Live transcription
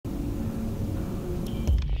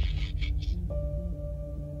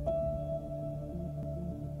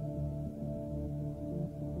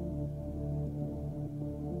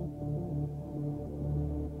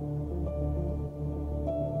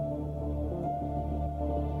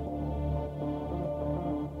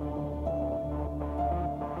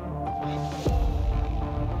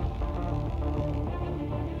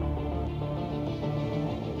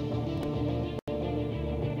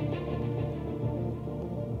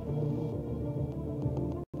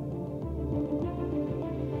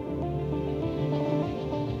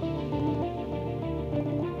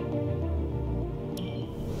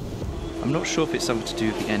I'm not sure if it's something to do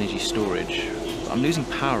with the energy storage. I'm losing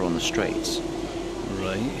power on the straights.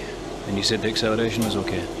 Right. And you said the acceleration was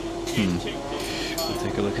okay? We'll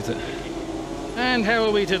take a look at it. And how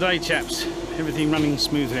are we today, chaps? Everything running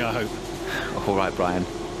smoothly, I hope? All right, Brian.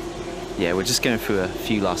 Yeah, we're just going through a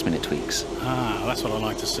few last-minute tweaks. Ah, that's what I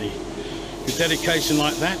like to see. With dedication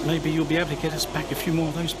like that, maybe you'll be able to get us back a few more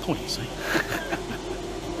of those points, eh?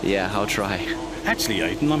 Yeah, I'll try. Actually,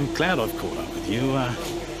 Aidan, I'm glad I've caught up with you.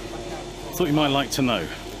 Thought you might like to know.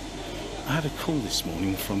 I had a call this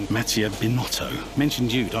morning from Mattia Binotto.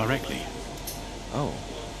 Mentioned you directly. Oh.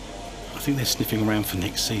 I think they're sniffing around for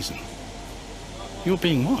next season. You're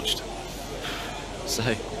being watched.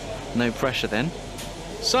 So, no pressure then?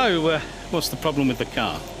 So, what's the problem with the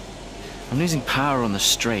car? I'm losing power on the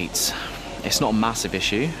straights. It's not a massive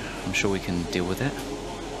issue. I'm sure we can deal with it.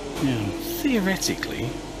 Now, theoretically,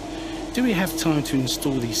 do we have time to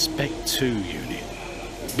install the Spec 2 unit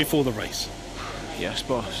before the race? Yes,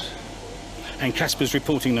 boss. And Casper's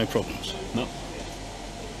reporting no problems? No.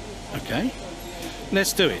 Okay.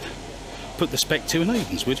 Let's do it. Put the Spec 2 in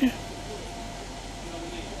Aiden's, would you?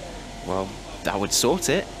 Well, that would sort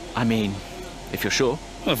it. I mean, if you're sure.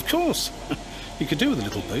 Of course. You could do with a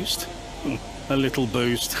little boost. A little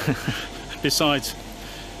boost. Besides,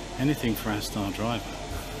 anything for our star driver.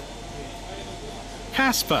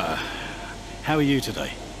 Casper, how are you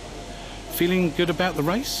today? Feeling good about the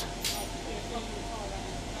race?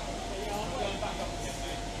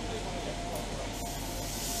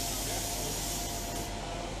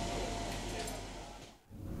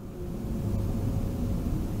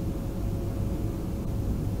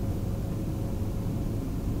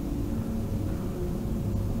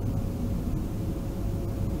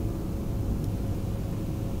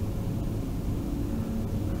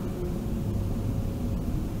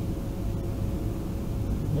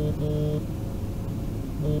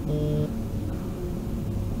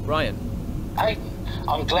 Ryan. Hey,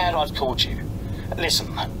 I'm glad I've caught you.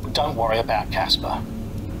 Listen, don't worry about Casper.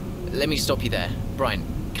 Let me stop you there. Brian,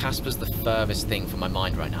 Casper's the furthest thing from my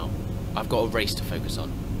mind right now. I've got a race to focus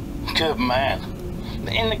on. Good man.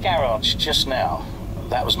 In the garage just now,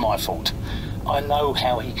 that was my fault. I know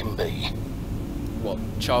how he can be. What,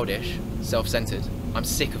 childish? Self-centered? I'm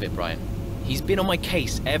sick of it, Brian. He's been on my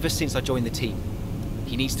case ever since I joined the team.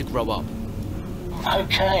 He needs to grow up.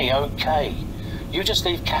 Okay. You just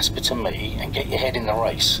leave Casper to me and get your head in the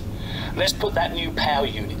race. Let's put that new power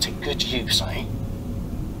unit to good use, eh?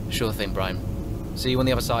 Sure thing, Brian. See you on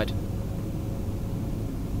the other side.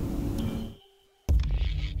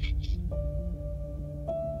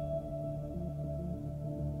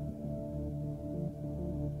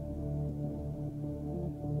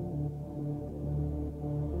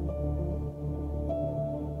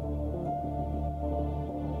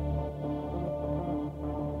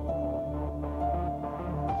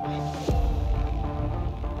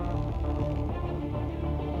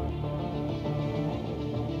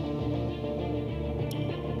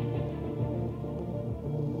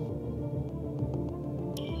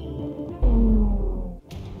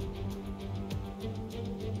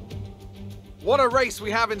 What a race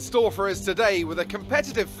we have in store for us today, with a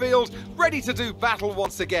competitive field ready to do battle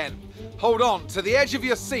once again. Hold on to the edge of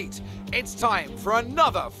your seat. It's time for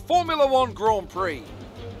another Formula One Grand Prix.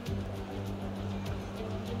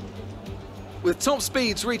 With top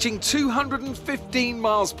speeds reaching 215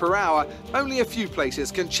 miles per hour, only a few places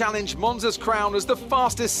can challenge Monza's crown as the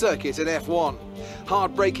fastest circuit in F1.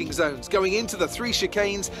 Hard braking zones going into the 3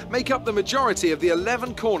 chicanes make up the majority of the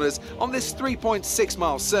 11 corners on this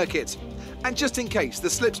 3.6-mile circuit. And just in case the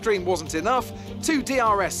slipstream wasn't enough, 2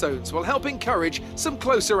 DRS zones will help encourage some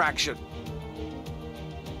closer action.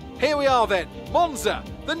 Here we are then, Monza,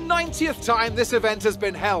 the 90th time this event has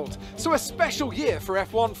been held, so a special year for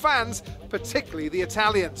F1 fans, particularly the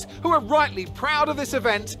Italians, who are rightly proud of this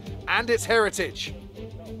event and its heritage.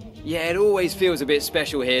 Yeah, it always feels a bit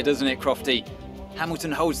special here, doesn't it, Crofty?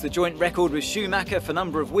 Hamilton holds the joint record with Schumacher for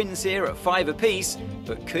number of wins here at 5 apiece,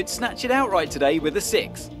 but could snatch it outright today with a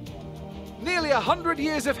 6. Nearly 100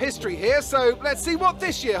 years of history here, so let's see what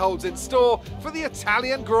this year holds in store for the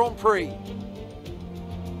Italian Grand Prix.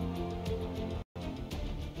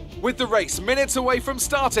 With the race minutes away from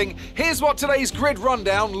starting, here's what today's grid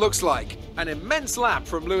rundown looks like. An immense lap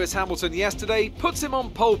from Lewis Hamilton yesterday puts him on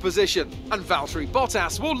pole position, and Valtteri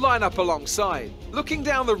Bottas will line up alongside. Looking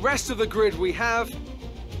down the rest of the grid, we have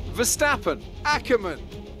Verstappen, Akkerman,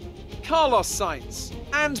 Carlos Sainz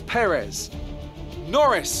and Perez,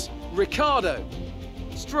 Norris, Ricciardo,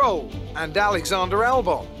 Stroll and Alexander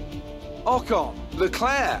Albon, Ocon,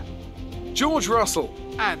 Leclerc, George Russell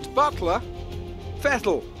and Butler,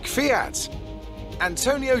 Vettel, Kvyat,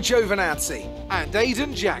 Antonio Giovinazzi and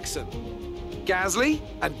Aiden Jackson. Gasly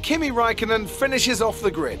and Kimi Räikkönen finishes off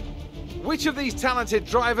the grid. Which of these talented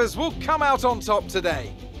drivers will come out on top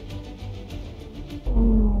today?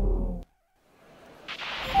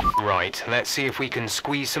 Right, let's see if we can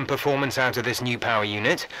squeeze some performance out of this new power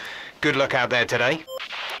unit. Good luck out there today.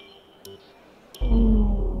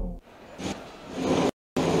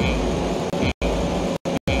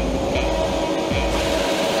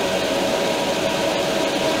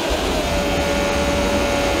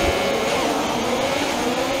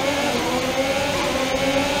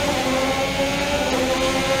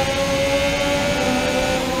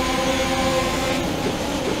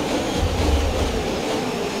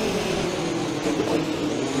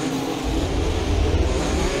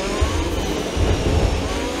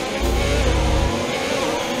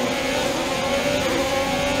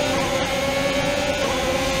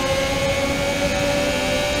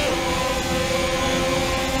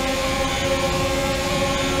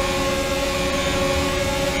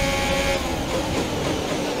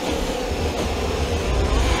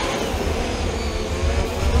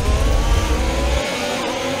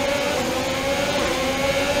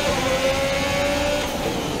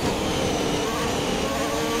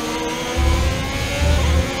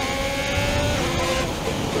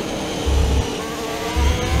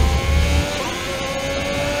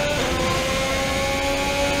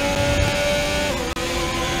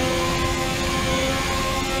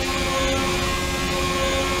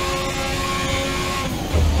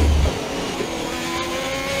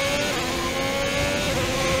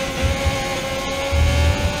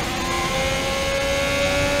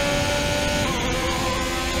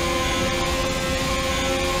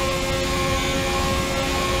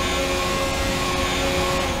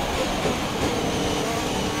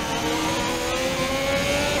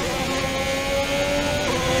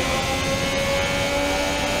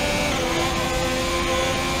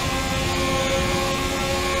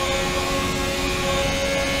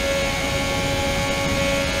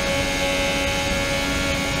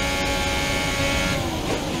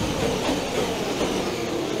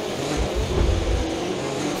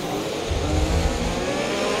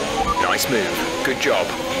 Nice move. Good job.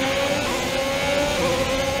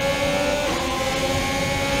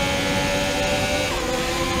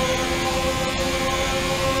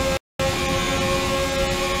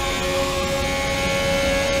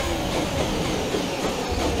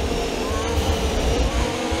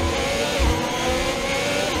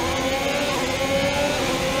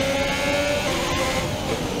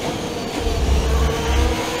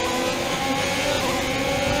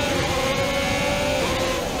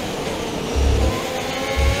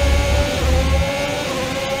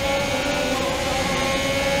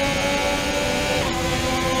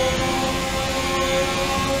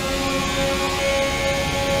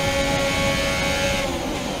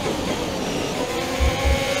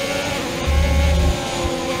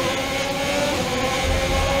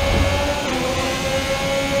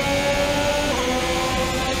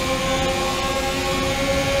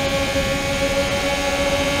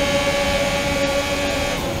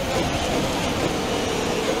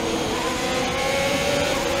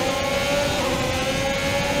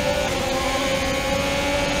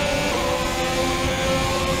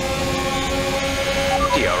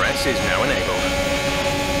 DRS is now enabled.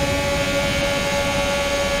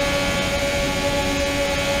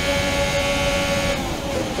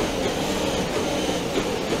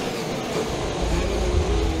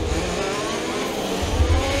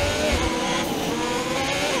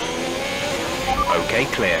 Okay,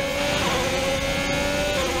 clear.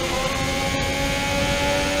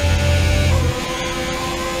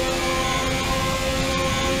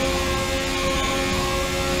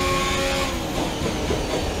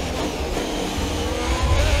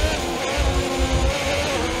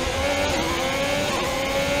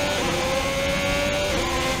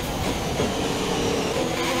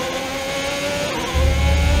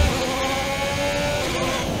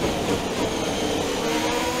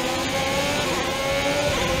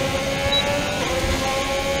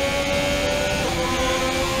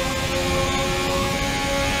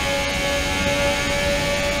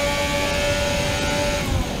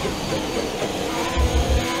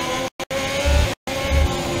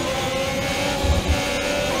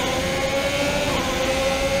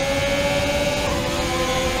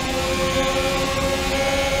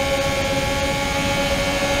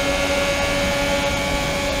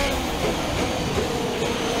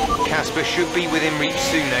 Casper should be within reach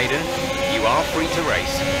soon, Aiden. You are free to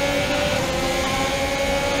race.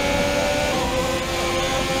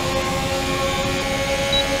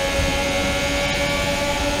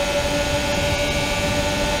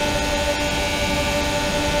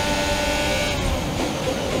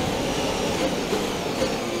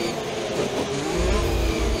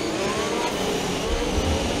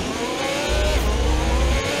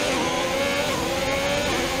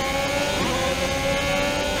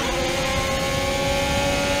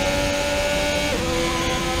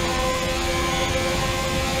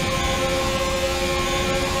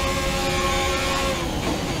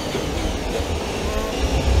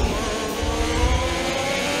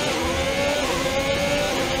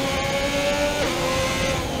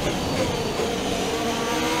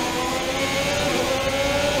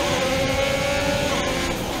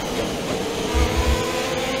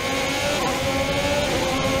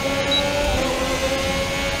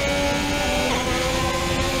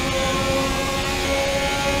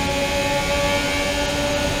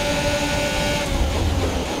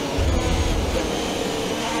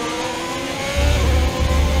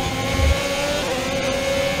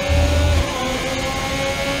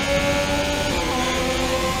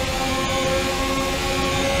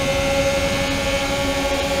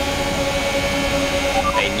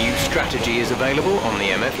 Strategy is available on the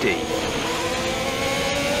MFD.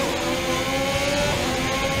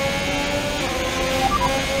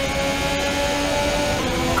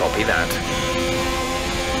 Copy that.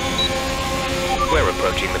 We're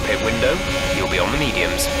approaching the pit window. You'll be on the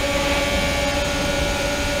mediums.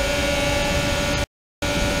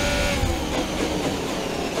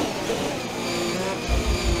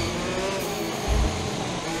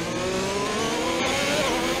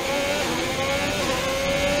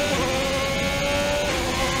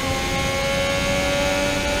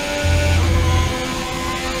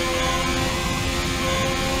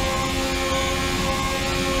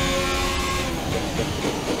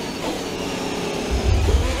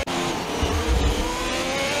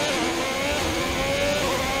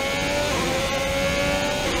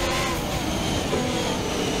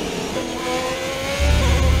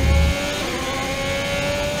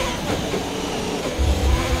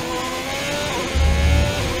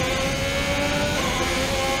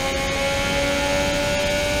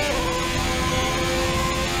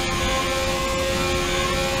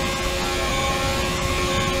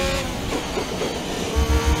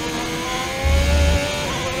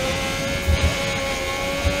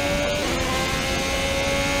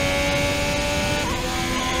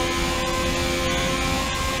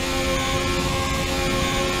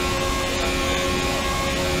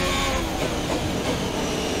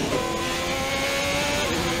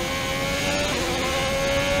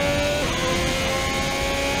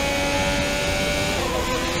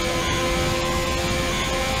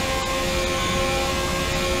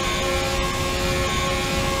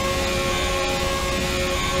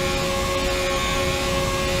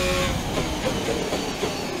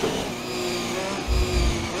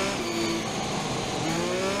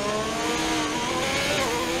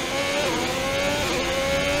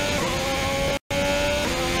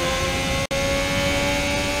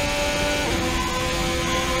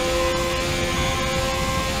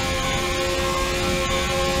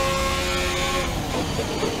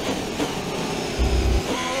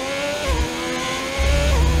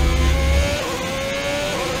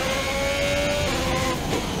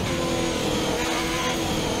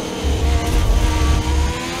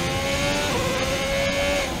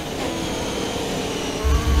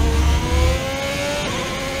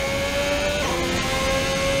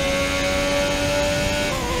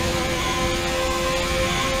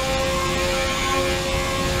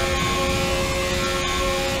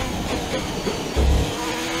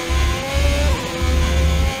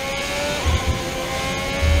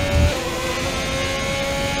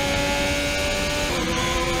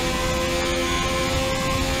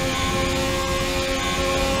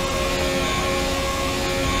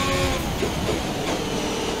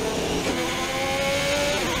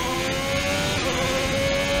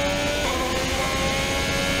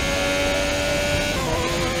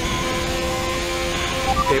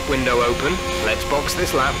 Pit window open. Let's box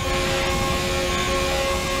this lap.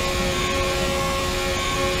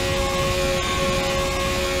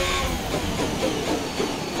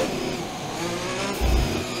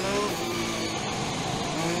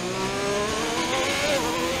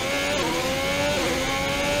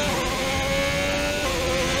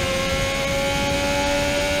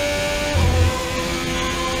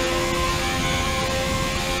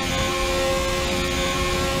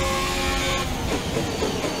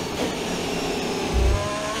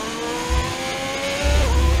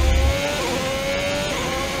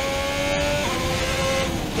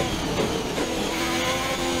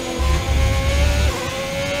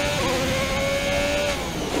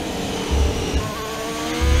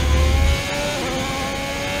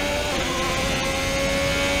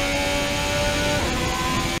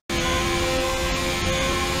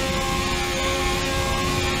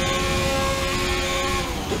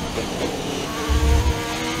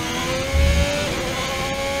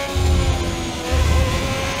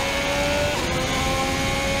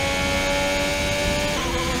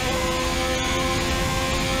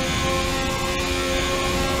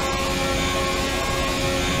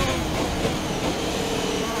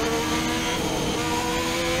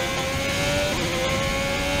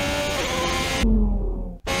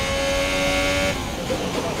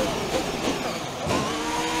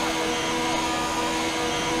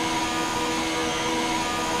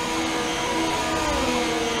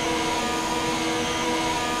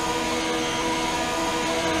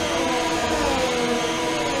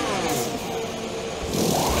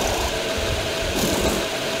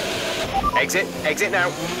 Exit, exit now.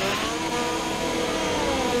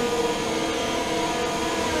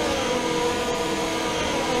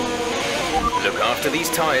 Look after these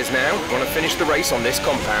tyres now. Want to finish the race on this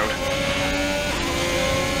compound.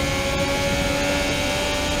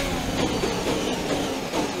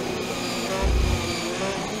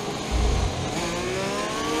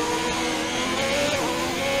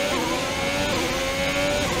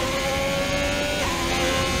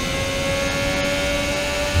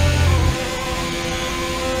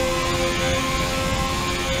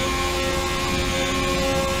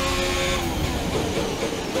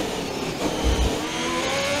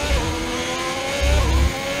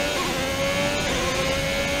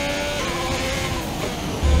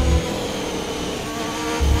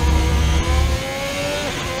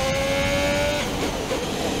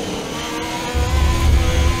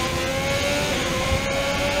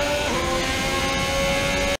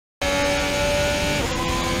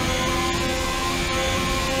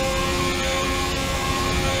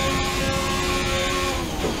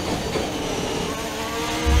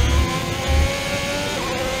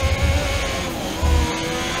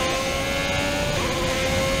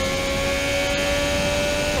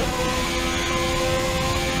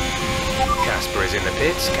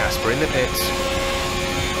 pits, Casper in the pits.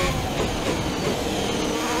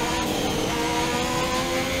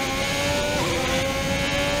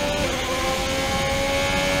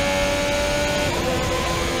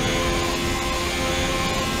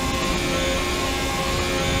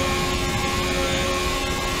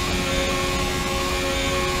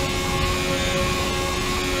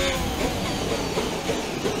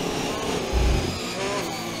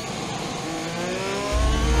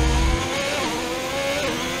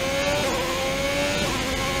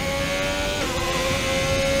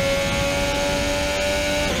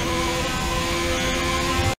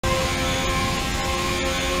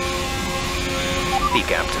 The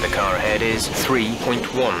gap to the car ahead is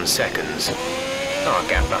 3.1 seconds. Our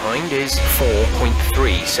gap behind is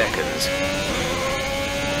 4.3 seconds.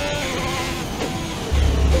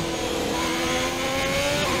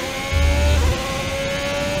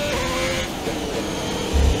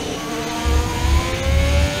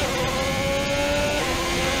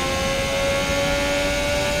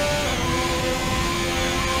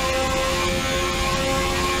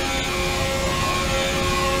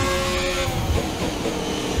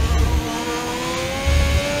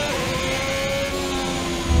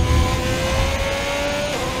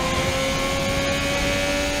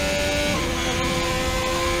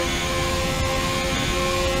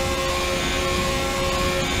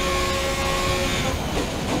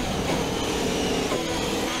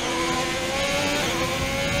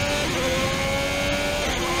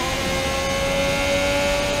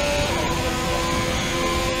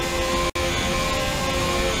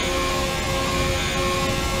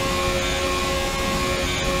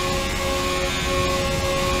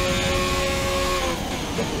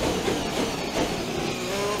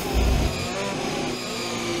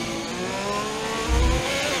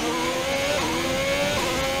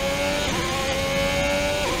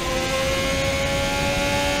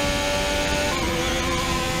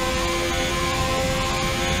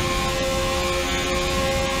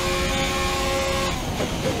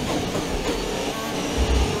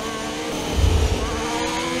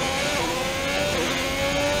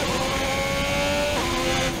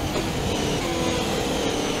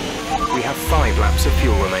 We have 5 laps of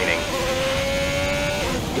fuel remaining.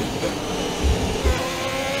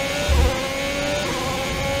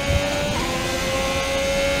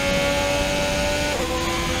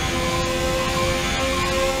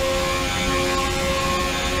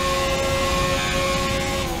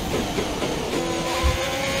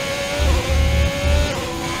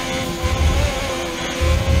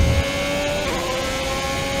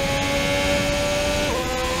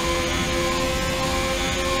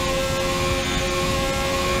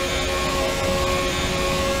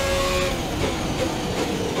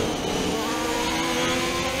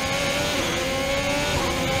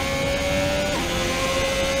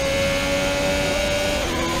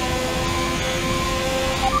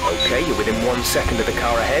 Okay, you're within 1 second of the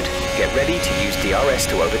car ahead. Get ready to use DRS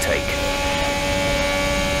to overtake.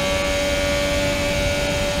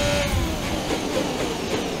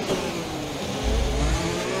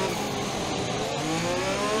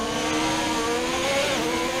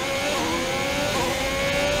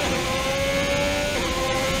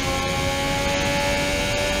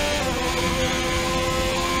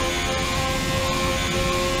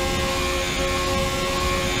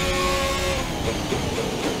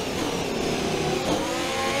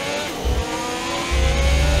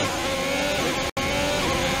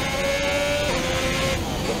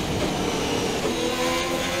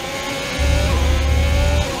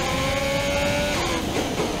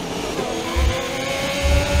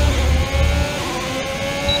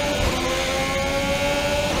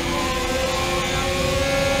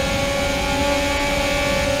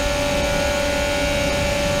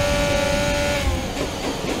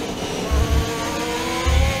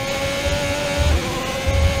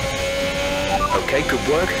 Okay, good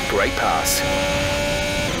work. Great pass.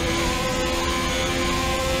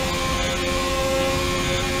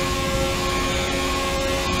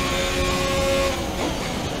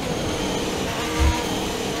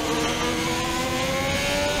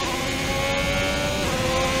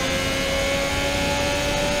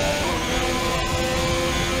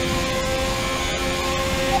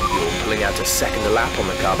 You're pulling out a second a lap on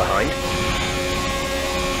the car behind.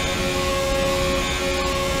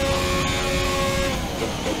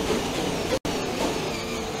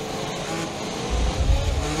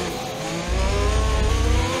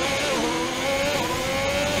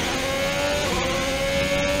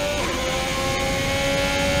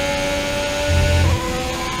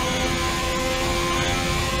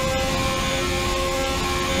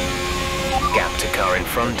 Gap to car in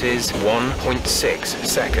front is 1.6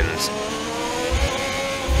 seconds.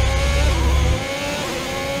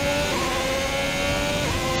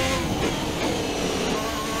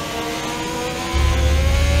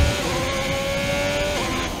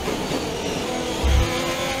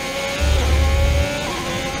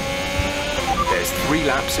 There's 3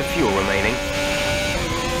 laps of fuel remaining.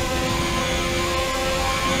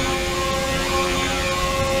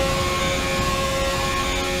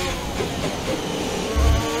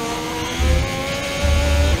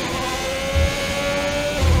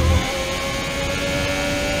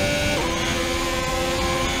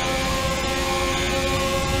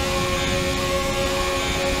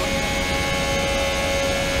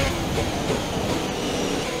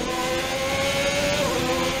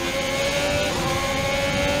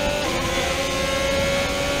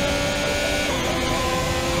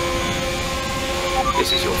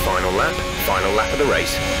 This is your final lap of the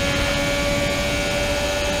race.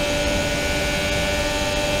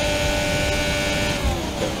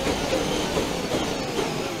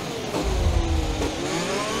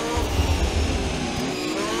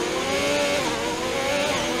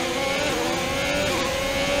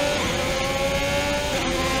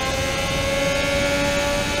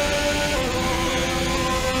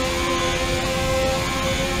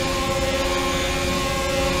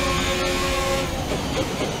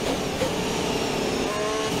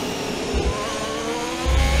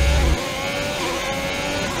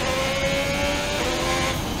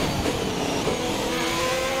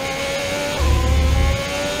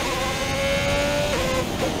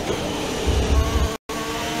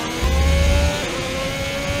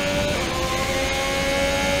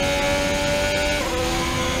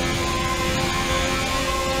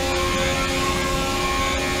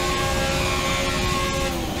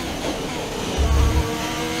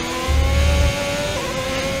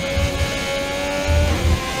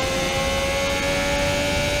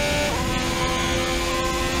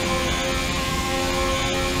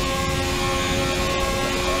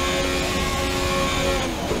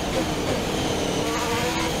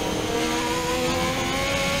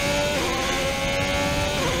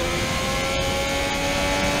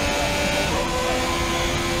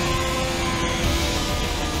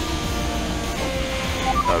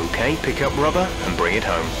 Okay, pick up rubber and bring it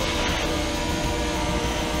home.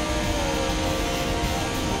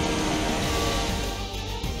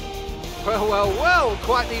 Well, well, well,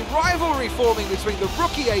 quite the rivalry forming between the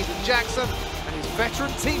rookie Aiden Jackson and his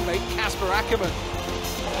veteran teammate Casper Akkerman.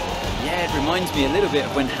 Yeah, it reminds me a little bit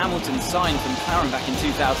of when Hamilton signed from McLaren back in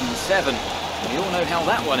 2007. We all know how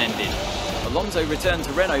that one ended. Alonso returned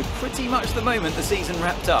to Renault pretty much the moment the season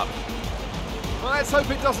wrapped up. Well, let's hope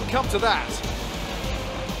it doesn't come to that.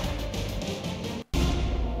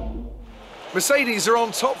 Mercedes are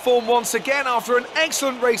on top form once again after an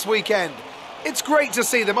excellent race weekend. It's great to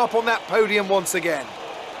see them up on that podium once again.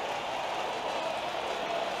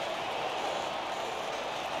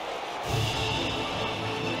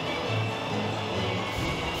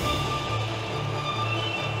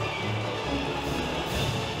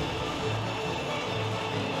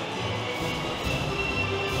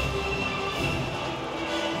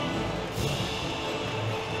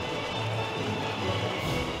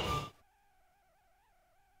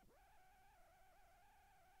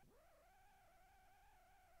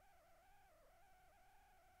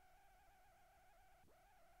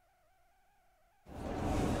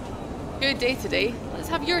 Good day today. Let's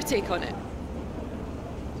have your take on it.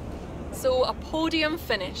 So, a podium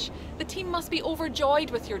finish. The team must be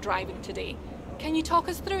overjoyed with your driving today. Can you talk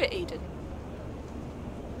us through it, Aiden?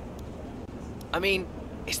 I mean,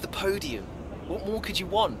 it's the podium. What more could you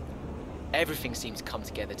want? Everything seems to come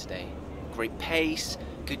together today. Great pace,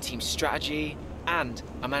 good team strategy, and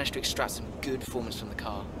I managed to extract some good performance from the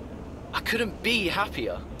car. I couldn't be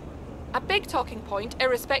happier. A big talking point,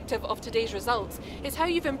 irrespective of today's results, is how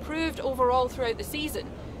you've improved overall throughout the season.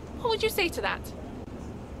 What would you say to that?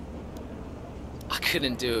 I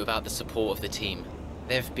couldn't do it without the support of the team.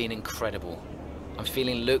 They've been incredible. I'm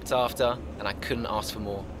feeling looked after, and I couldn't ask for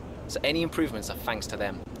more. So any improvements are thanks to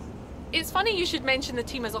them. It's funny you should mention the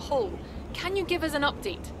team as a whole. Can you give us an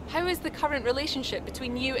update? How is the current relationship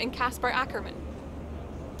between you and Casper Akkerman?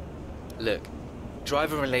 Look,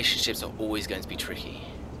 driver relationships are always going to be tricky.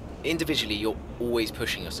 Individually, you're always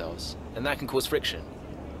pushing yourselves, and that can cause friction.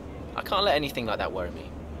 I can't let anything like that worry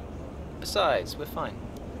me. Besides, we're fine.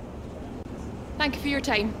 Thank you for your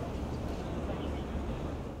time.